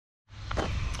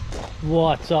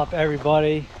What's up,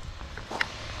 everybody?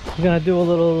 I'm gonna do a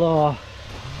little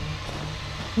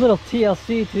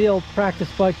TLC to the old practice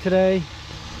bike today.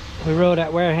 We rode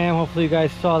at Wareham. Hopefully you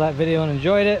guys saw that video and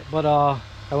enjoyed it, but I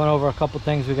went over a couple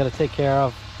things we got to take care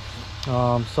of.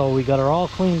 So we got her all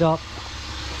cleaned up.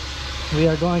 We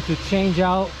are going to change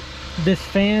out this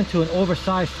fan to an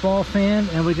oversized Spal fan,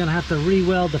 and we're gonna have to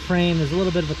re-weld the frame. There's a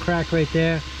little bit of a crack right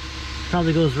there,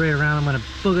 probably goes right around. I'm gonna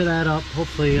booger that up,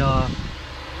 hopefully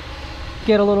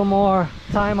get a little more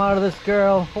time out of this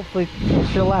girl. Hopefully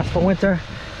she'll last for winter.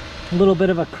 A little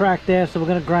bit of a crack there, so we're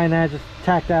gonna grind that, just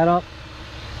tack that up,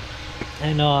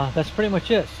 and that's pretty much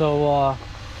it. So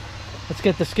let's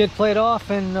get the skid plate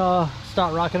off and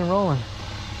start rocking and rolling.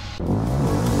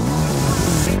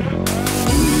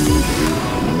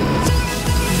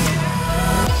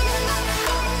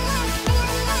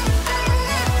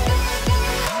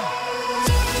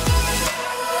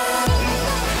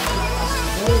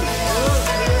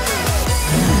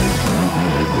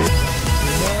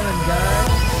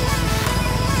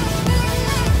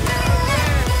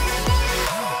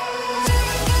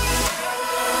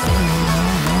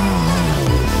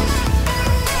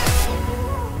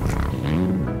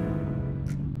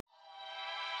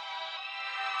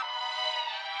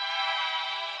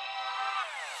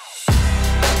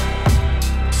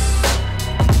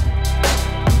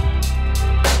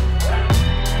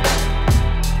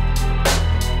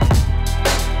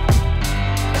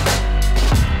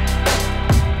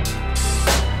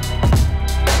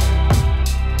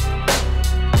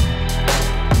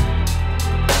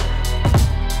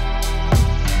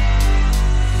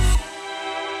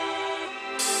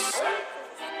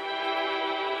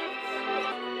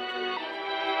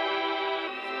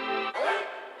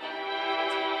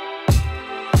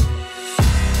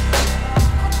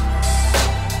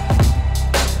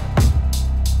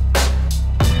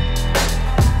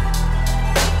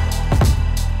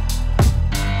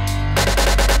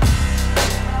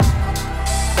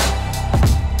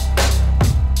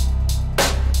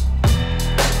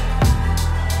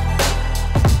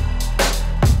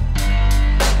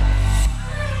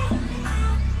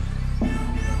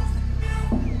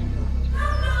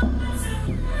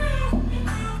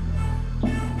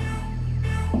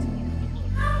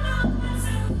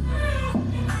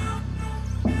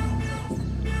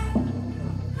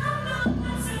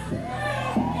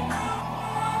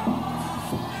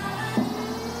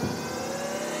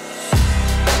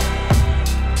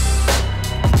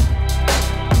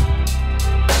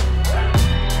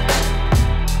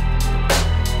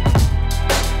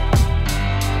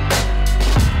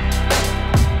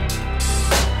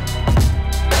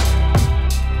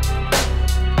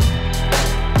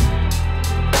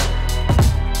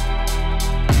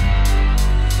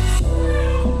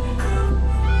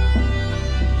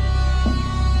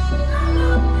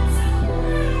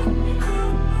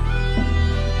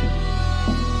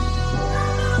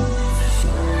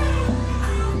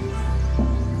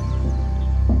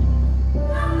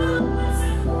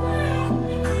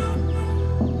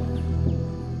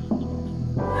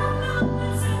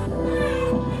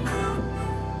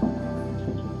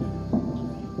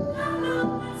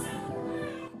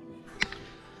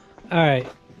 Alright,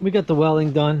 we got the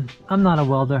welding done. I'm not a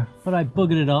welder, but I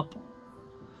boogered it up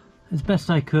as best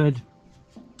I could.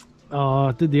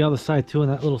 Did the other side too in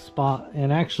that little spot,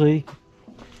 and actually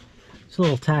it's a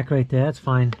little tack right there. That's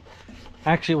fine.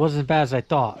 Actually, it wasn't as bad as I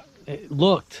thought. It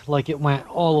looked like it went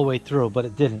all the way through, but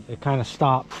it didn't. It kind of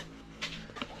stopped.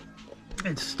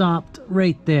 It stopped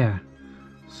right there.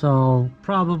 So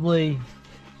probably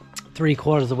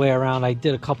 3/4 of the way around. I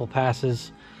did a couple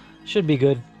passes. Should be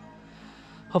good.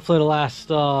 Hopefully it'll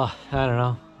last, I don't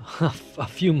know, a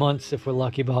few months if we're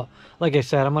lucky. But like I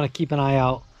said, I'm going to keep an eye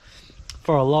out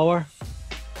for a lower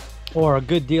or a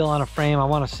good deal on a frame. I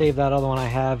want to save that other one I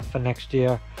have for next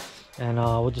year, and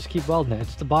we'll just keep welding it.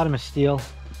 It's the bottom is steel,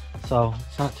 so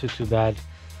it's not too bad.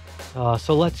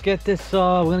 So let's get this,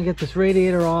 we're going to get this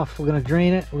radiator off. We're going to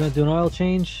drain it. We're going to do an oil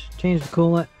change the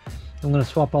coolant. I'm going to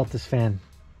swap out this fan.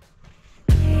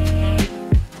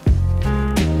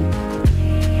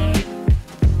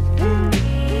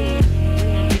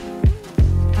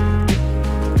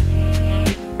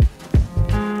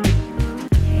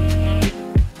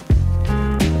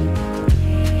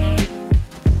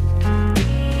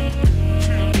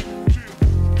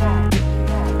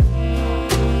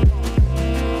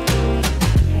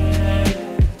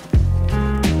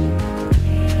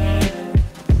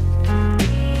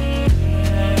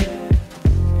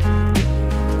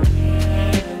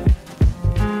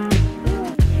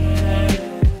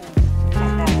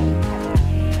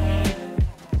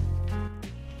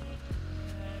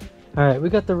 All right, we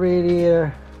got the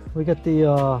radiator, we got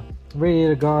the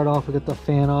radiator guard off, we got the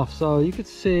fan off, so you could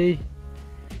see,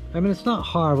 I mean, it's not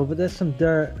horrible, but there's some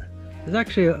dirt. There's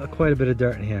actually quite a bit of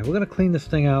dirt in here. We're gonna clean this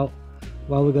thing out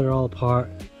while we got it all apart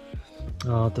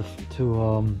to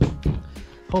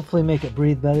hopefully make it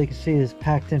breathe better. You can see it's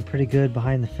packed in pretty good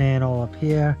behind the fan, all up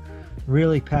here,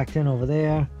 really packed in over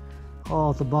there,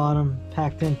 all at the bottom,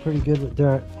 packed in pretty good with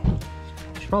dirt.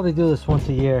 You should probably do this once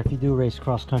a year if you do race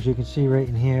cross country. You can see right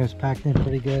in here it's packed in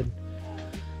pretty good.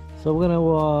 So we're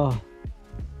gonna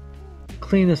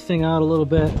clean this thing out a little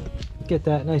bit, get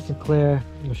that nice and clear.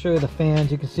 I'll show you the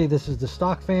fans. You can see this is the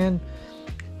stock fan,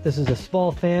 this is a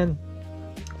Spal fan,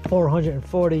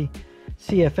 440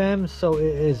 CFM, so it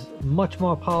is much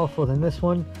more powerful than this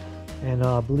one, and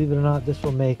believe it or not, this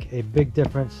will make a big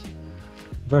difference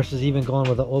versus even going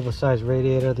with an oversized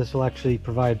radiator. This will actually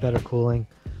provide better cooling.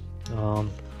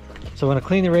 So we're going to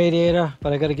clean the radiator,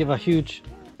 but I got to give a huge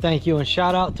thank you and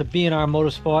shout out to BNR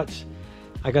MOTORSPORTS.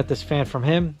 I got this fan from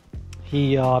him.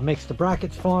 He makes the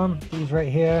brackets for him, these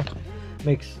right here,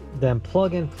 makes them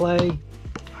plug and play.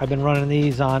 I've been running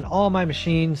these on all my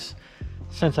machines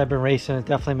since I've been racing. It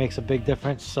definitely makes a big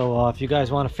difference. So if you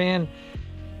guys want a fan,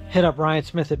 hit up Ryan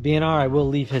Smith at BNR. I will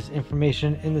leave his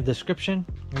information in the description.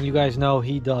 And you guys know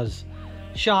he does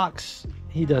shocks,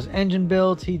 he does engine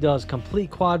builds, he does complete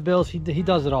quad builds, he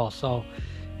does it all. So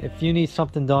if you need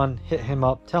something done, hit him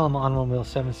up, tell him On One Wheel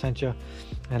 7 sent you,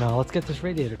 and let's get this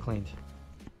radiator cleaned.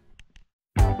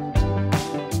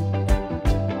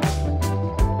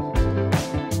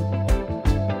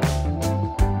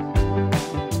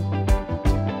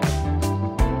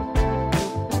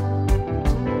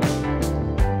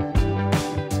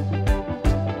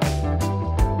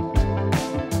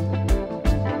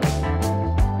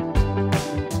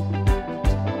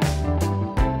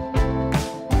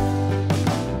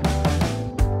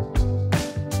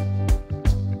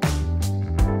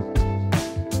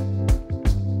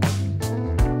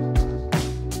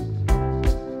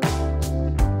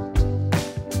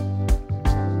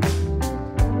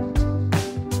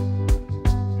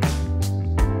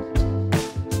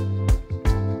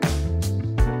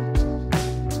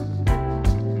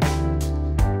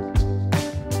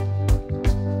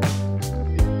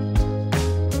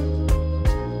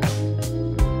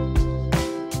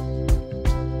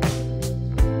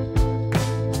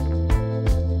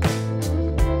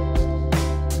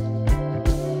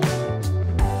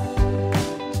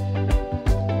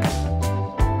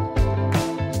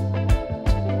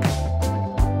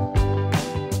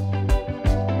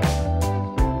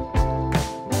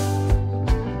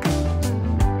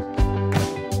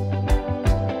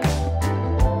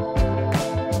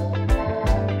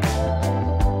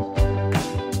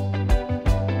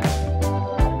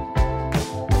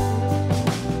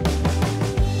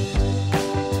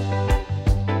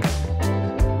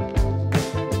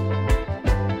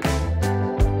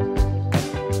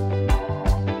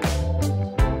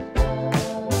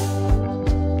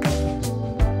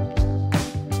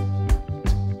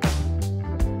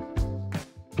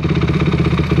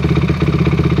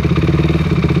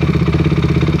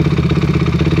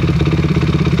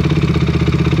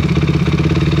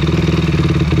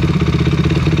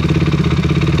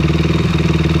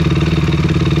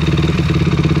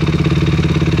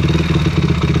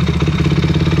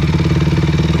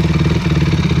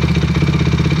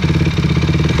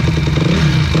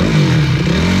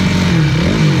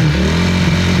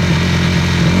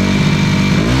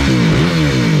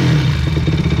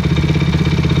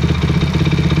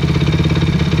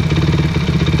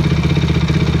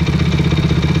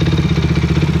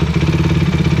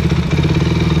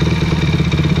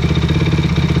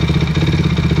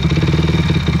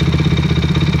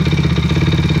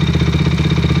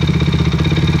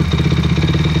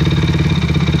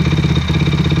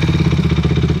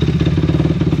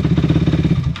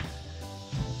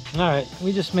 Alright,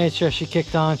 we just made sure she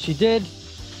kicked on. She did.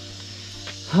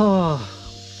 Oh,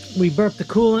 we burped the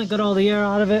coolant, got all the air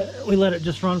out of it. We let it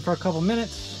just run for a couple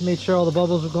minutes, made sure all the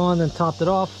bubbles were gone, then topped it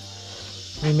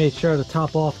off. We made sure to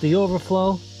top off the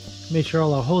overflow, made sure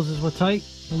all our hoses were tight.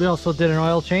 We also did an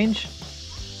oil change.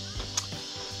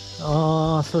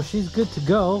 So she's good to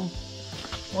go.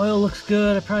 Oil looks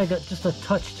good. I probably got just a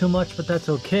touch too much, but that's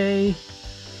okay.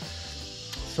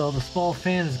 So the Spal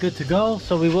fan is good to go.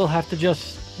 So we will have to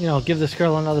just, you know, give this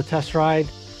girl another test ride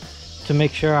to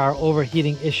make sure our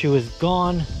overheating issue is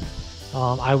gone.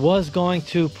 I was going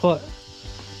to put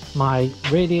my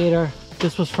radiator,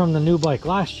 this was from the new bike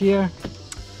last year,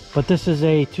 but this is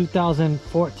a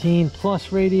 2014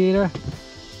 plus radiator.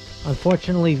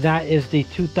 Unfortunately, that is the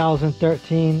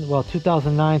 2013, well,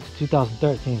 2009 to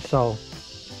 2013. So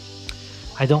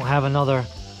I don't have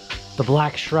the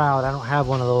black shroud. I don't have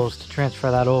one of those to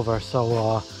transfer that over.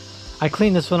 So I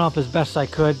cleaned this one up as best I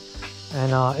could,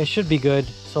 and it should be good.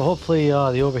 So hopefully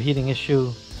the overheating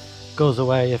issue goes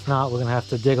away. If not, we're gonna have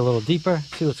to dig a little deeper,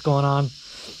 see what's going on.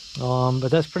 But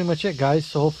that's pretty much it, guys.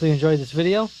 So hopefully you enjoyed this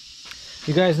video.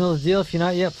 You guys know the deal. If you're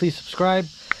not yet, please subscribe,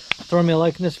 throw me a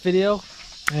like in this video,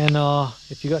 and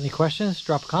if you got any questions,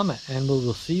 drop a comment, and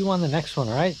we'll see you on the next one.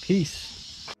 All right, peace.